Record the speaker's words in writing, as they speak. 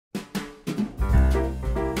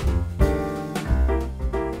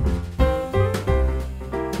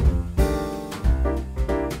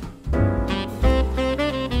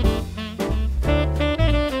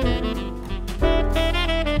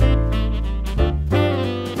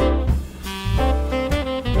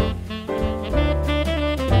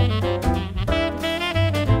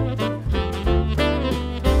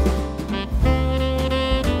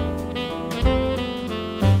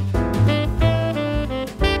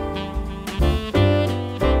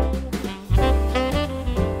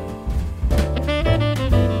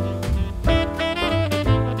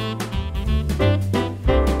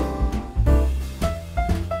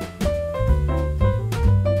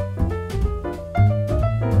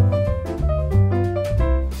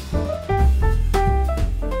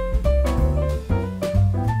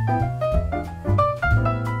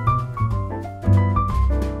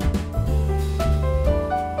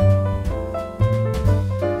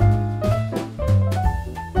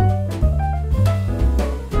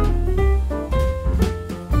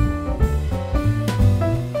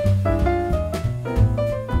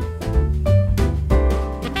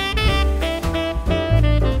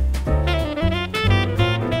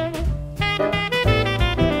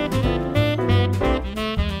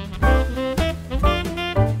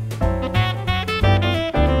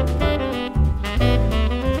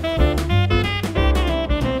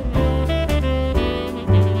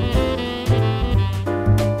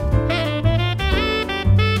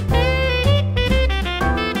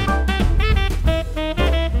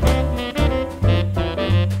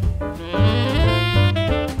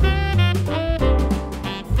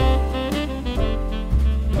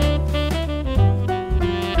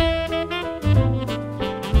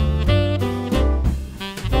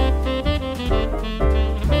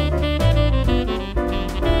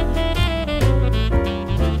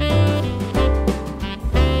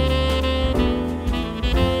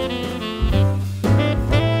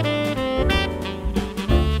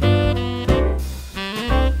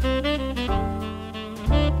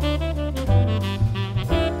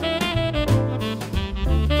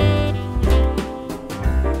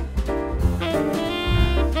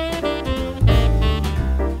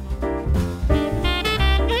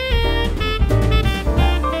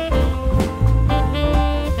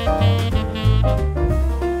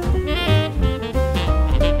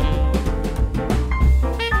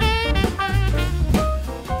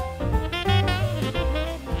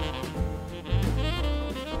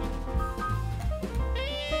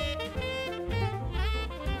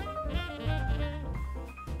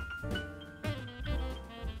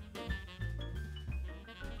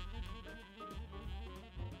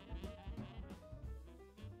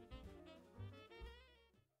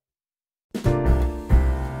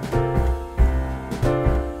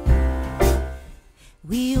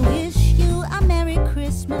wish you a Merry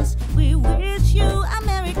Christmas. We wish you a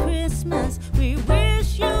Merry Christmas. We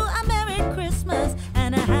wish you a Merry Christmas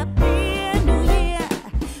and a Happy New Year.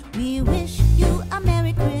 We wish you a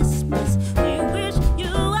Merry Christmas. We wish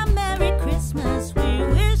you a Merry Christmas. We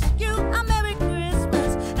wish you a Merry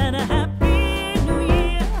Christmas and a Happy New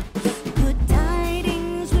Year. Good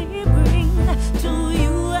tidings we bring to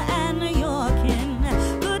you and your kin.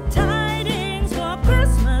 Good tidings for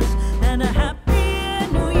Christmas and a Happy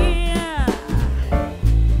New Year.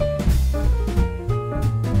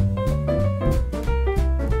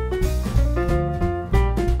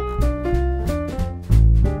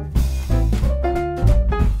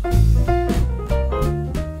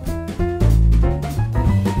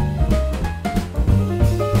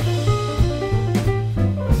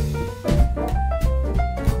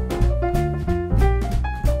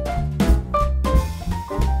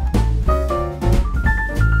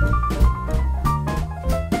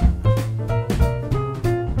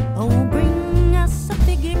 Oh, bring us a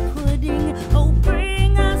figgy pudding. Oh,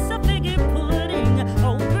 bring us a figgy pudding.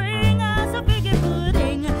 Oh, bring us a figgy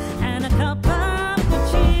pudding and a cup of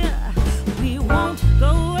good cheer. We won't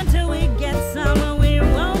go until we get some. We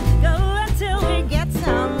won't go until we get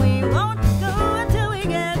some. We won't go until we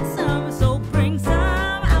get some. So bring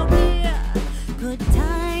some out here. Good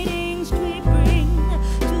tidings we bring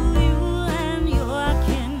to you and your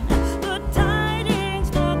kin. Good tidings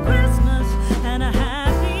for Christmas and a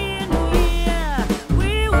Happy New Year.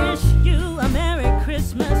 We wish you a Merry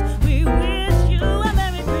Christmas. We wish you a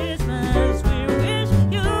Merry Christmas. We wish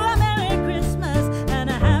you a Merry Christmas and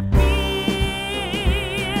a Happy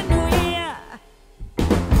New Year.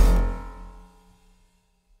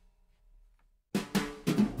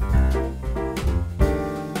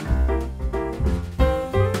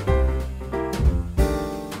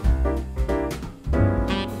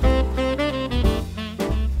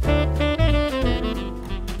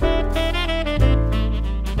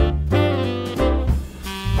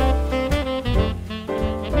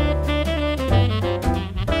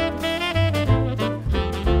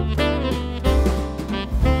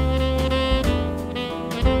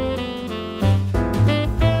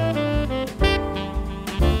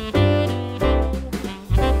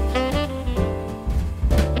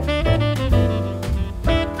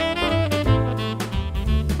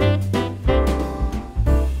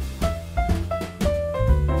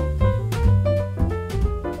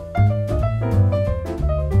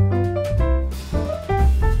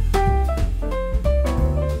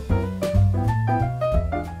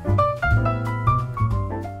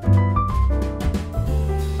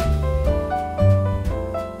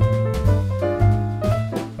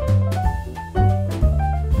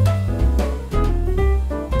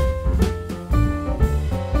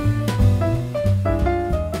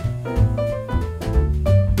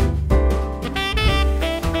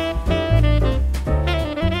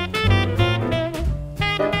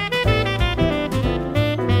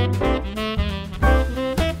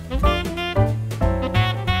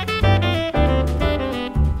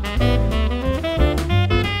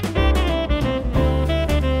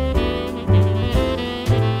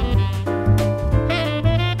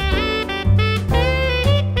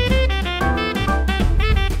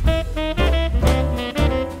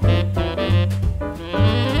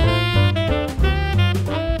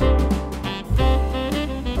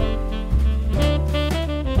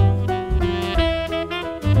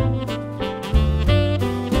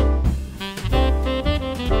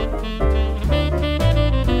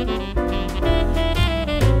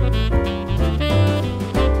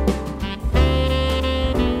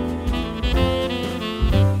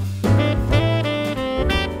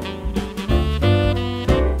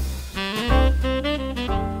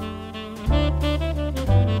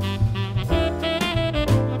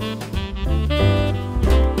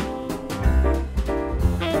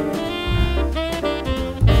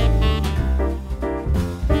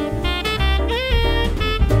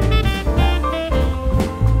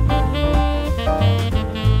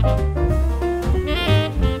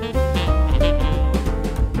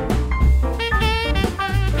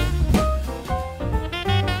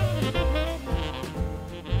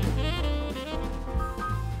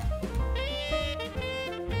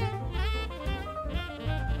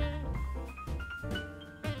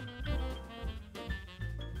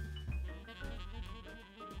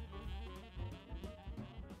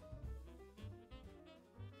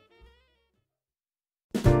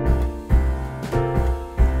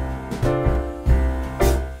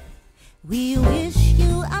 We wish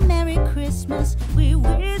you a Merry Christmas. We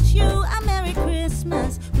wish you a Merry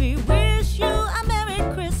Christmas.